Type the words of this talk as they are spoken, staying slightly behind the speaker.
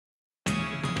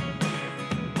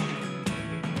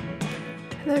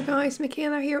Hello guys,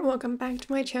 Michaela here, welcome back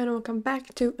to my channel, welcome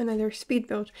back to another speed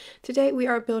build. Today we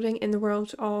are building in the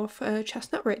world of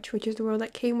Chestnut Ridge, which is the world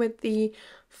that came with the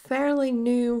fairly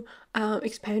new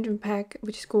expansion pack,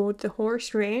 which is called the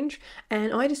Horse Range,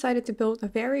 and I decided to build a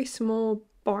very small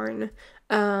barn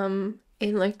in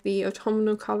like the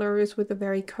autumnal colors with a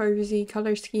very cozy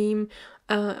color scheme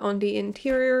on the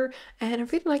interior, and I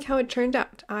really like how it turned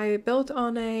out. I built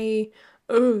on a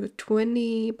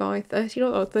 20 by 30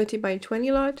 lot or 30 by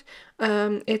 20 lot.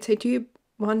 It's a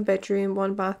 1 bedroom,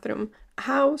 1 bathroom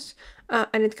house,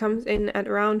 and it comes in at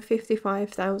around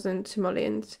 55,000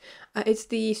 simoleons. It's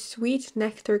the Sweet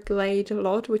Nectar Glade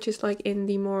lot, which is like in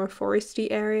the more foresty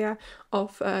area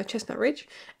of Chestnut Ridge,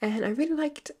 and I really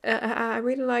liked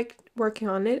working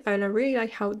on it, and I really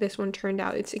like how this one turned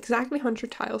out. It's exactly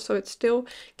 100 tiles, so it's still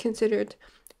considered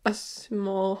a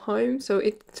small home, so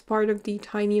it's part of the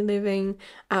tiny living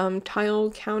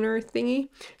tile counter thingy,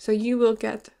 so you will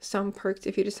get some perks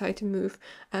if you decide to move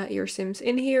your Sims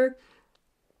in here.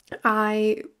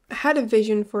 I had a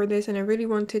vision for this and I really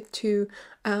wanted to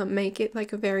make it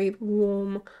like a very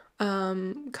warm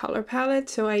color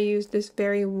palette, so I used this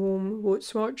very warm wood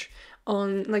swatch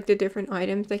on like the different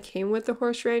items that came with the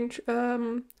Horse Range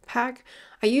pack.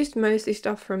 I used mostly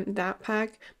stuff from that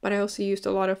pack, but I also used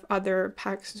a lot of other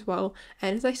packs as well,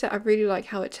 and as I said, I really like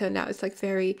how it turned out. It's like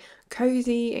very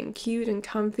cozy and cute and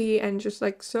comfy and just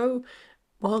like so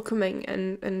welcoming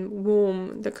and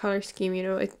warm, the color scheme, you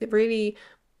know, it really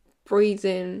breathes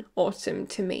in autumn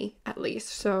to me, at least,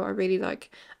 so I really like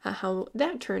how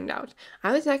that turned out.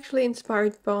 I was actually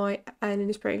inspired by an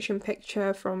inspiration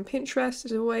picture from Pinterest,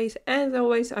 as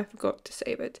always I forgot to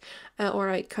save it, or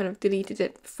I kind of deleted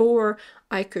it before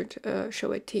I could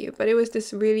show it to you, but it was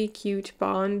this really cute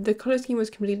barn. The color scheme was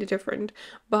completely different,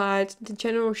 but the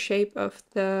general shape of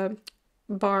the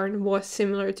barn was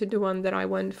similar to the one that I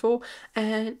went for,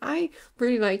 and I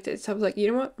really liked it, so I was like, you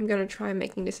know what, I'm gonna try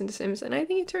making this in The Sims, and I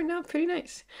think it turned out pretty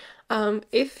nice.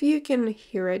 If you can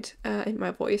hear it in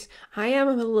my voice, I am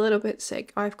a little bit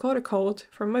sick. I've caught a cold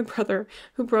from my brother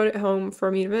who brought it home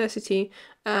from university,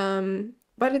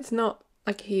 but it's not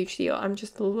like a huge deal. I'm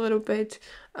just a little bit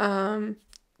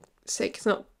sick. It's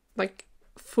not like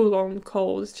full-on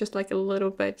cold, it's just like a little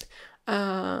bit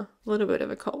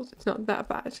of a cold. It's not that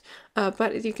bad,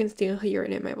 but you can still hear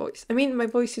it in my voice. I mean, my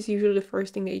voice is usually the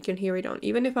first thing that you can hear it on,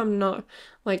 even if I'm not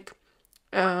like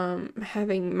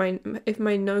if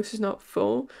my nose is not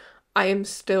full, I am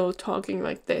still talking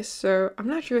like this, so I'm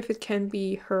not sure if it can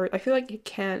be heard. I feel like it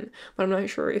can, but I'm not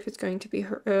sure if it's going to be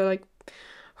like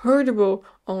heardable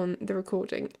on the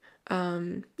recording.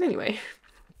 Anyway.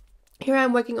 Here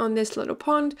I'm working on this little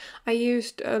pond. I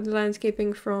used the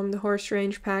landscaping from the Horse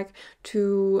Range pack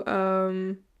to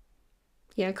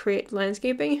create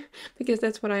landscaping, because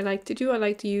that's what I like to do. I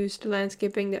like to use the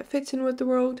landscaping that fits in with the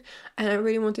world, and I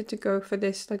really wanted to go for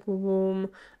this like warm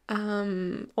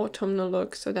autumnal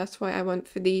look, so that's why I went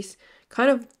for these kind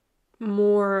of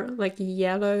more like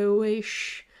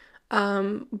yellowish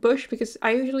bush, because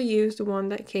I usually use the one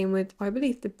that came with, I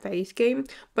believe, the base game,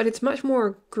 but it's much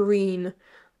more green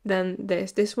than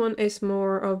this. This one is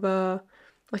more of a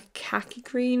like khaki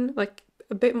green, like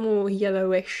a bit more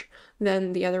yellowish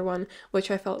than the other one, which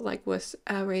I felt like was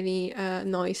a really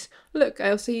nice look.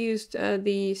 I also used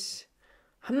these,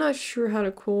 I'm not sure how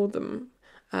to call them,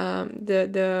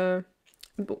 the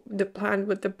plant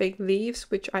with the big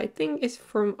leaves, which I think is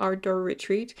from Outdoor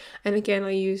Retreat, and again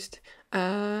I used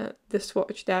the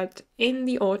swatch that in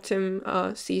the autumn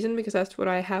season, because that's what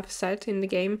I have set in the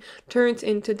game, turns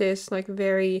into this like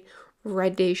very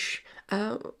reddish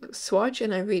swatch,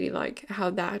 and I really like how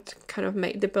that kind of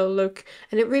made the build look,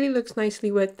 and it really looks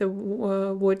nicely with the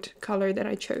wood color that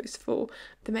I chose for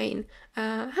the main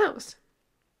house.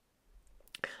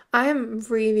 I am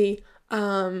really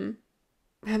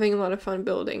having a lot of fun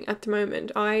building at the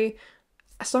moment. I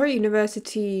started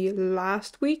university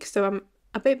last week, so I'm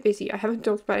a bit busy. I haven't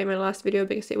talked about it in my last video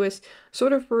because it was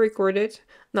sort of recorded,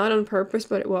 not on purpose,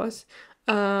 but it was.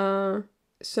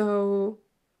 So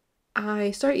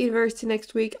I start university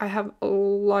next week. I have a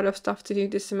lot of stuff to do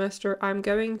this semester. I'm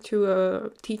going to a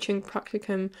teaching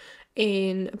practicum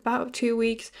in about 2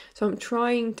 weeks, so I'm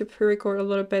trying to pre-record a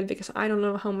little bit because I don't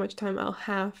know how much time I'll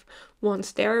have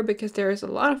once there, because there is a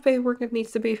lot of paperwork that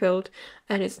needs to be filled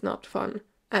and it's not fun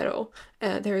at all.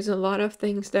 There's a lot of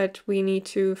things that we need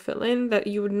to fill in that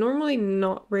you would normally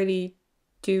not really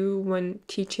do when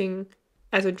teaching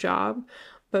as a job,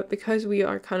 but because we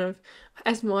are kind of,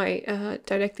 as my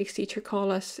didactics teacher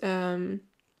call us,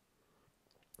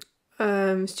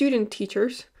 student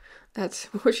teachers, that's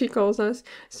what she calls us,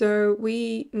 so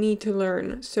we need to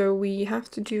learn, so we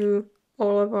have to do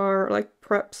all of our like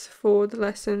preps for the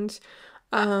lessons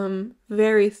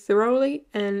very thoroughly,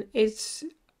 and it's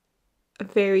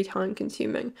very time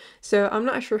consuming. So I'm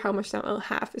not sure how much time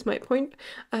I'll have is my point.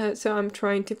 So I'm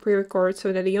trying to pre-record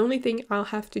so that the only thing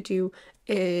I'll have to do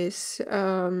is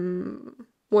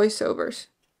voiceovers.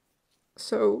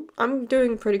 So I'm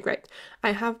doing pretty great.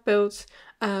 I have builds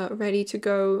ready to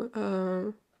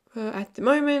go at the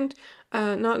moment.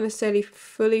 Not necessarily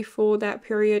fully for that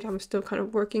period. I'm still kind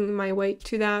of working my way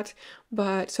to that,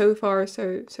 but so far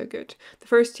so good. The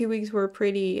first 2 weeks were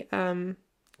pretty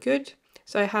good.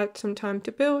 So I had some time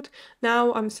to build.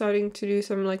 Now I'm starting to do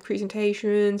some like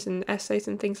presentations and essays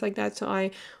and things like that. So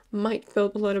I might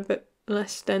build a little bit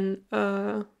less than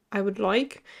I would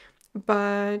like,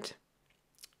 but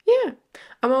yeah.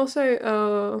 I'm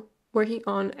also working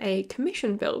on a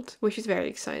commission build, which is very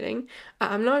exciting.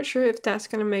 I'm not sure if that's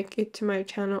gonna make it to my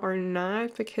channel or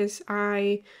not, because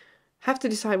I have to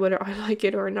decide whether I like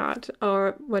it or not,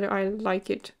 or whether I like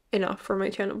it enough for my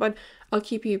channel. But I'll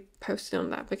keep you posted on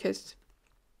that, because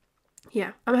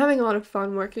yeah, I'm having a lot of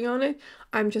fun working on it.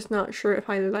 I'm just not sure if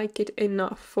I like it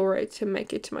enough for it to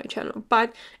make it to my channel.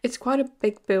 But it's quite a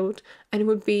big build, and it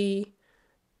would be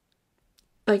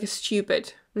like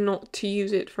stupid not to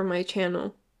use it for my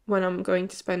channel when I'm going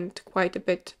to spend quite a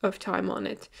bit of time on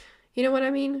it. You know what I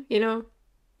mean? You know,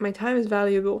 my time is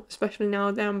valuable, especially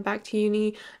now that I'm back to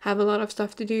uni, have a lot of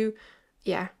stuff to do.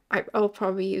 Yeah, I'll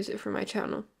probably use it for my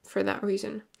channel for that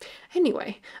reason.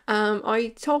 Anyway,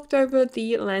 I talked over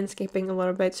the landscaping a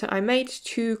little bit. So I made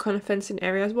two kind of fencing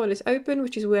areas. One is open,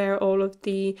 which is where all of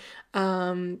the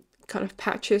kind of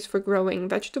patches for growing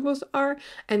vegetables are,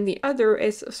 and the other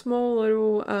is a small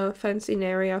little fencing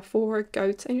area for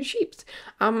goats and sheep.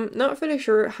 I'm not really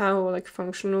sure how like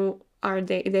functional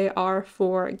they are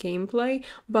for gameplay,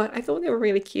 but I thought they were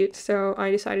really cute, so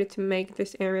I decided to make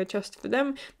this area just for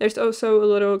them. There's also a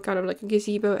little kind of like a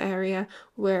gazebo area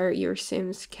where your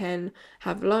Sims can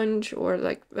have lunch or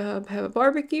like have a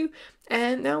barbecue.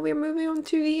 And now we're moving on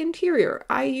to the interior.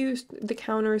 I used the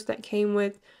counters that came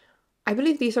with, I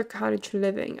believe these are cottage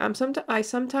living. I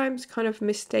sometimes kind of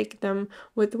mistake them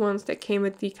with the ones that came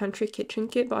with the country kitchen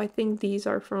kit, but I think these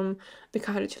are from the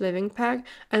cottage living pack.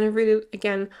 And I really,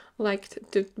 again, liked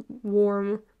the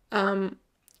warm,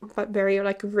 but very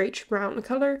like rich brown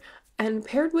color. And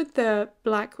paired with the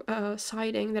black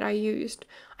siding that I used,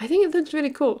 I think it looks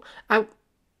really cool. I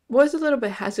was a little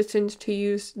bit hesitant to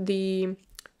use the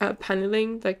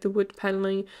paneling, like the wood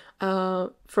paneling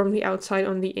from the outside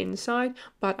on the inside,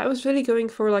 but I was really going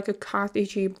for like a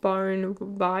cottagey barn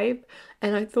vibe,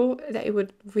 and I thought that it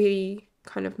would really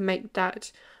kind of make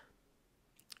that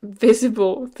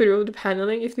visible through the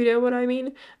paneling, if you know what I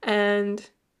mean. And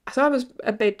so I was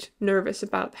a bit nervous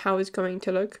about how it's going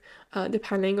to look, the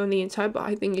paneling on the inside, but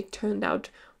I think it turned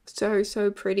out so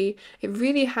pretty. It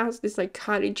really has this like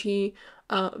cottagey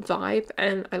vibe,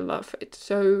 and I love it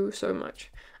so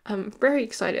much. I'm very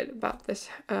excited about this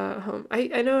home.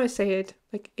 I know I say it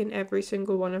like in every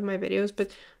single one of my videos, but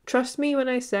trust me when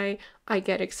I say I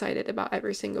get excited about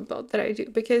every single build that I do,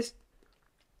 because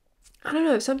I don't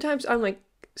know, sometimes I'm like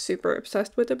super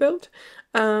obsessed with the build.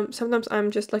 Sometimes I'm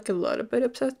just like a little bit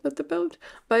obsessed with the build,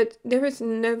 but there is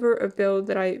never a build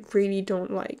that I really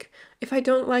don't like. If I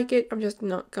don't like it, I'm just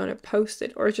not gonna post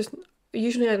it, or just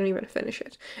usually I don't even finish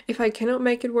it. If I cannot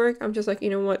make it work, I'm just like, you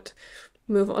know what,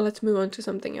 let's move on to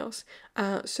something else.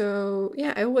 So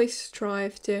yeah, I always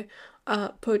strive to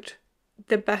put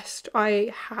the best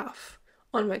I have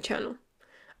on my channel,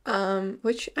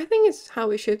 which I think is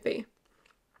how it should be,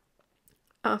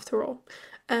 after all.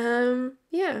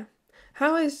 Yeah,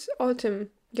 how is autumn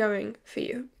going for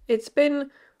you? It's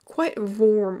been quite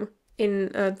warm in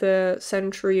the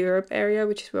Central Europe area,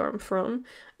 which is where I'm from.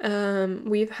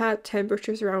 We've had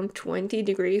temperatures around 20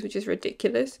 degrees, which is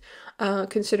ridiculous,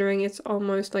 considering it's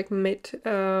almost like mid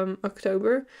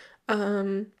October.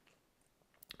 But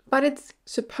it's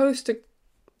supposed to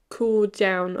cool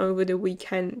down over the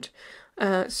weekend,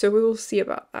 so we will see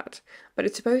about that. But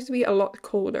it's supposed to be a lot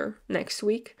colder next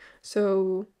week,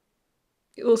 so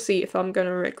we'll see if I'm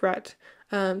gonna regret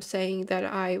saying that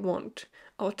I want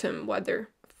autumn weather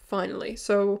finally.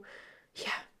 So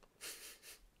yeah,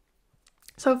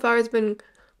 so far it's been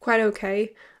quite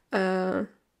okay,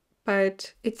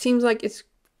 but it seems like it's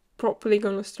properly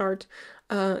gonna start,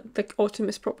 like autumn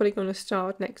is properly gonna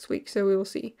start next week, so we will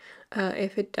see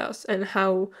if it does, and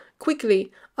how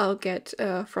quickly I'll get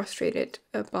frustrated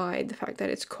by the fact that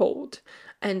it's cold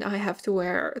and I have to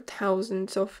wear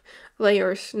thousands of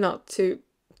layers not to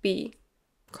be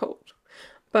cold.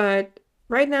 But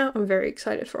right now I'm very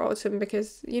excited for autumn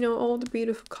because, you know, all the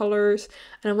beautiful colors,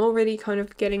 and I'm already kind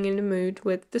of getting in the mood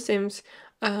with The Sims.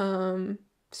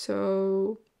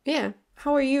 So yeah,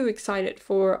 how are you excited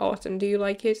for autumn? Do you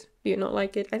like it? Do you not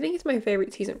like it? I think it's my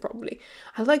favorite season probably.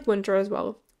 I like winter as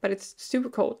well, but it's super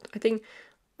cold. I think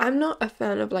I'm not a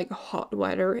fan of like hot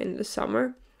weather in the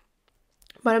summer,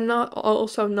 but I'm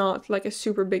not like a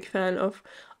super big fan of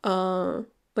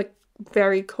like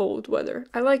very cold weather.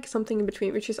 I like something in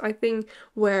between, which is I think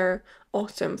where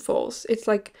autumn falls. It's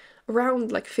like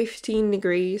around like 15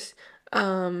 degrees,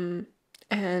 and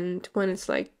when it's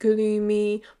like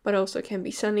gloomy but also can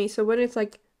be sunny. So when it's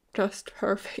like just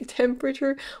perfect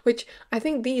temperature, which I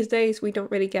think these days we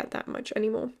don't really get that much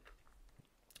anymore.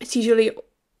 It's usually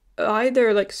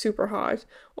either like super hot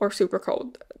or super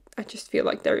cold. I just feel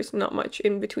like there's not much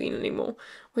in between anymore,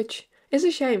 which is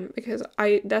a shame because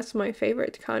that's my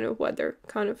favorite kind of weather,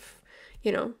 kind of,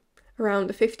 you know, around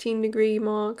the 15-degree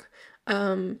mark,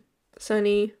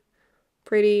 sunny,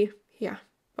 pretty, yeah,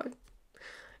 but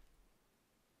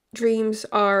dreams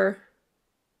are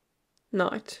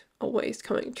not always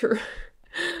coming true.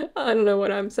 I don't know what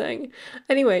I'm saying.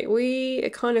 Anyway, we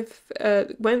kind of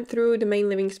went through the main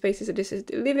living spaces. So this is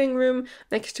the living room.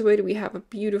 Next to it, we have a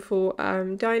beautiful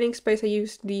dining space. I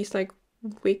used these like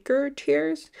wicker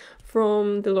chairs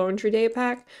from the laundry day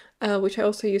pack, which I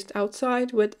also used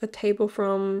outside with a table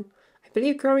from, I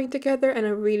believe, Growing Together. And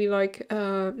I really like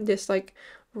this like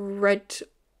red,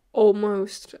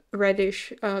 almost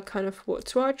reddish kind of wood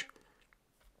swatch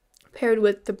paired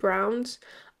with the browns.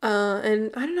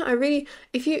 And I don't know, I really,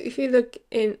 if you look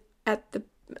in at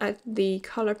the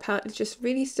color palette, it's just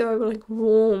really so like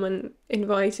warm and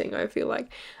inviting, I feel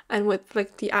like, and with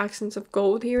like the accents of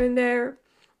gold here and there.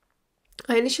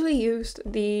 I initially used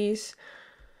these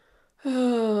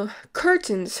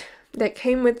curtains that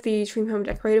came with the Dream Home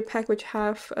Decorator pack, which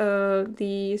have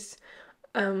these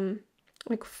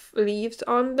like leaves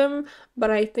on them,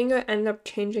 but I think I end up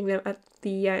changing them at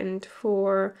the end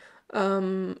for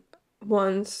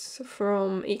ones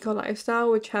from Eco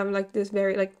Lifestyle, which have like this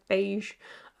very like beige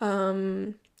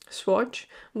swatch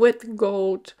with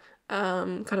gold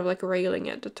kind of like railing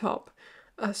at the top.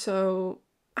 So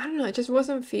I don't know, I just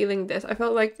wasn't feeling this. I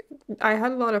felt like I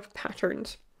had a lot of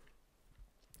patterns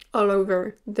all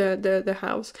over the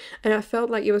house, and I felt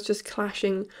like it was just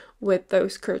clashing with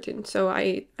those curtains, so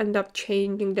I end up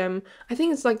changing them. I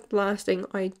think it's like the last thing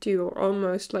I do, or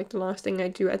almost like the last thing I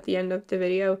do at the end of the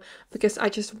video, because I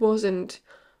just wasn't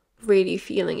really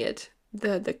feeling it,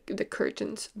 the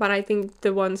curtains. But I think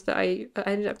the ones that I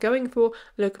ended up going for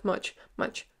look much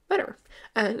better.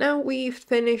 And now we've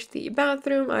finished the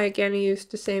bathroom. I again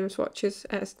used the same swatches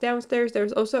as downstairs.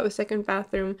 There's also a second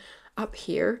bathroom up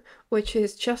here, which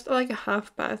is just like a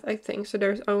half bath, I think. So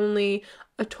there's only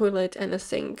a toilet and a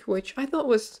sink, which I thought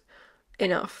was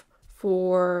enough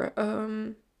for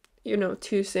you know,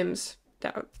 2 Sims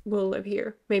that will live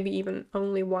here, maybe even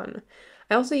only 1.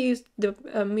 I also used the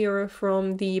mirror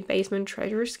from the Basement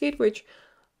Treasures kit, which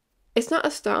it's not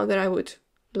a style that I would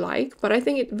like, but I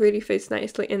think it really fits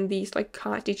nicely in these like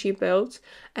cottagey builds,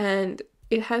 and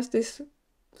it has this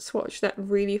swatch that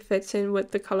really fits in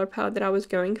with the color palette that I was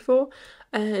going for,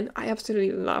 and I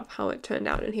absolutely love how it turned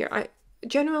out in here. I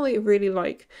generally really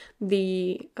like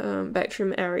the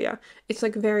bedroom area. It's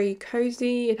like very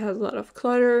cozy, it has a lot of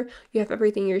clutter, you have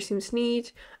everything your Sims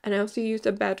need. And I also used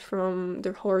a bed from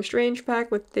the Horse Range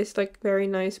pack with this like very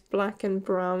nice black and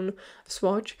brown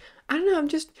swatch. I don't know, I'm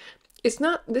just, this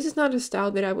is not a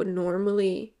style that I would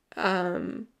normally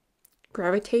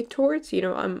gravitate towards. You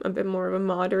know, I'm a bit more of a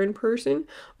modern person,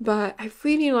 but I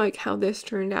really like how this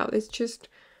turned out. It's just,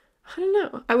 I don't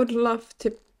know, I would love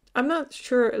to, I'm not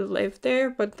sure live there,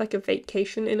 but like a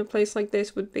vacation in a place like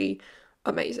this would be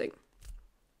amazing.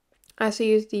 I also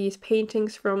use these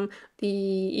paintings from the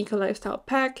Eco Lifestyle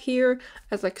pack here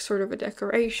as like sort of a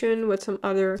decoration with some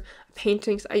other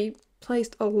paintings. I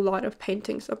placed a lot of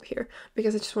paintings up here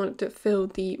because I just wanted to fill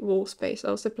the wall space. I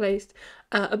also placed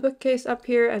a bookcase up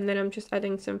here, and then I'm just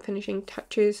adding some finishing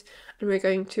touches, and we're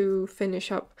going to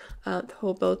finish up the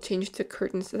whole build, change the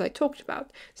curtains that I talked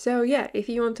about. So yeah, if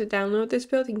you want to download this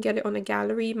build, you can get it on a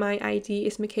gallery. My ID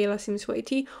is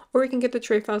michaelasimsyt, or you can get the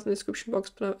tray files in the description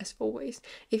box below as always.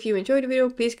 If you enjoyed the video,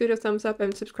 please give it a thumbs up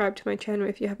and subscribe to my channel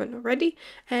if you haven't already.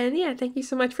 And yeah, thank you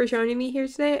so much for joining me here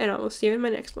today, and I will see you in my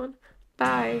next one.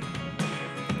 Bye!